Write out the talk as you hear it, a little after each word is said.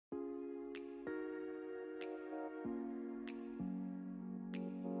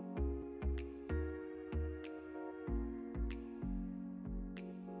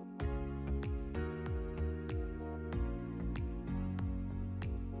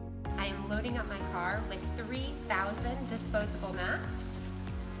loading up my car with 3,000 disposable masks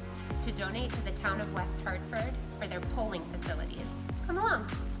to donate to the town of West Hartford for their polling facilities. Come along.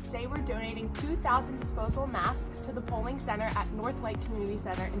 Today we're donating 2,000 disposable masks to the polling center at Northlight Community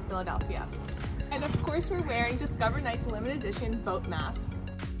Center in Philadelphia. And of course we're wearing Discover Night's limited edition vote mask.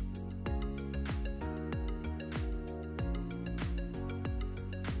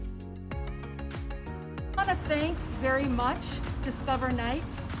 I want to thank very much Discover Night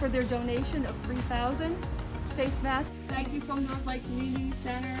for their donation of 3,000 face masks. Thank you from Northlight Community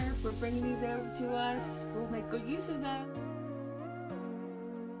Center for bringing these over to us. We'll make good use of them.